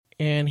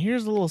And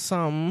here's a little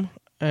sum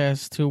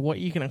as to what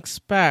you can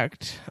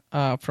expect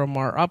from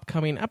our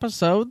upcoming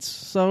episodes.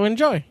 So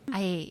enjoy.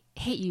 I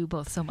hate you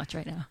both so much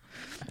right now.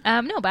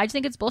 No, but I just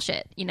think it's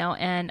bullshit, you know,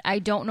 and I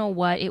don't know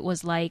what it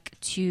was like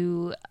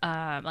to,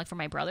 like for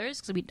my brothers,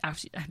 because we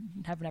actually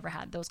have never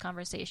had those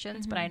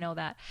conversations, but I know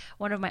that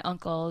one of my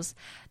uncles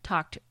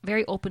talked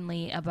very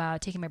openly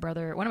about taking one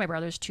of my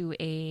brothers to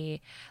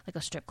a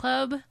strip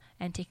club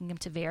and taking him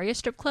to various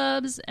strip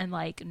clubs, and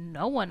like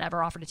no one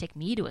ever offered to take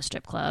me to a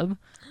strip club.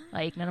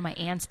 Like none of my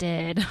aunts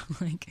did.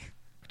 Like,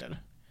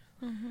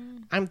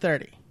 I'm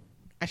 30.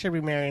 I should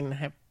be married and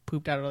have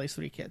pooped out at least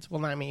 3 kids.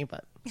 Well, not me,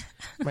 but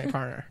my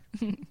partner.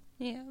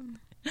 yeah.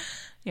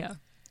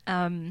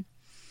 Then,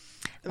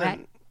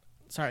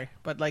 sorry,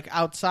 but like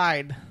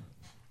outside,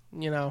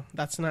 you know,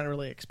 that's not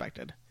really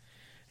expected.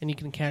 And you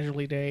can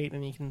casually date,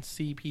 and you can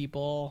see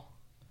people.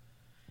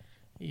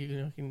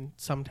 You can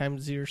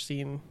sometimes you're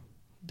seeing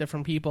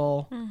different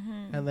people,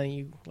 and then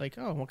you like,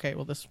 oh, okay,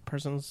 well, this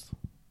person's.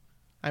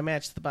 I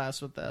matched the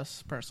best with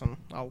this person.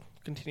 I'll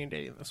continue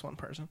dating this one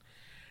person,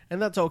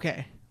 and that's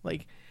okay.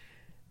 Like,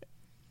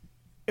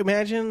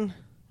 imagine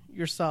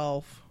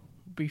yourself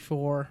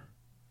before,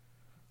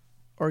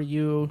 or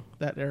you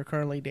that are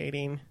currently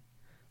dating,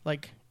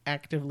 like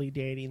actively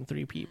dating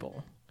 3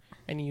 people,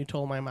 and you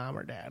told my mom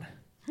or dad.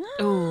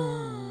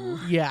 Ooh.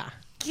 Yeah.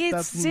 ¿Qué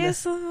es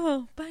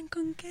eso? Pan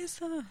con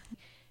queso.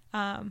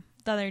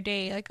 The other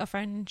day, like a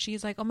friend,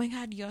 she's like, oh my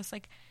God, Dios,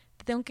 like,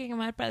 te tengo que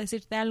llamar para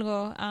decirte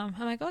algo. I'm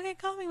like, okay,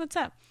 call me, what's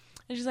up?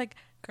 And she's like,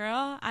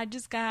 girl, I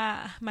just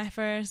got my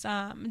first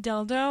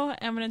dildo.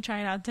 I'm going to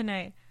try it out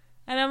tonight.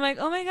 And I'm like,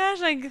 oh my gosh,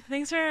 like,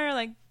 thanks for,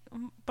 like,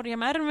 por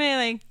llamarme.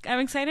 Like, I'm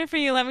excited for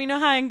you. Let me know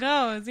how it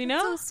goes, you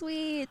know? So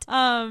sweet.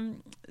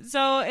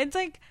 So it's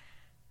like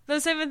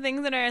those type of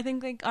things that are, I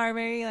think, like, are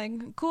very,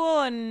 like,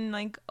 cool and,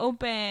 like,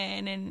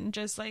 open and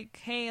just, like,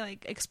 hey,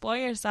 like, explore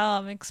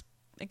yourself,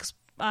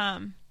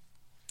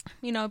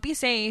 you know, be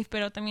safe,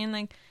 pero también,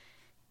 like,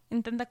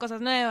 intenta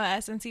cosas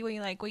nuevas and see what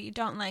you like, what you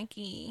don't like,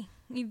 y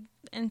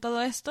en todo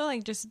esto,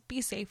 like, just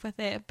be safe with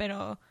it,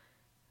 pero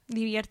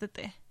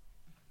diviértete.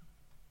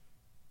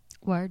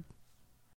 Word.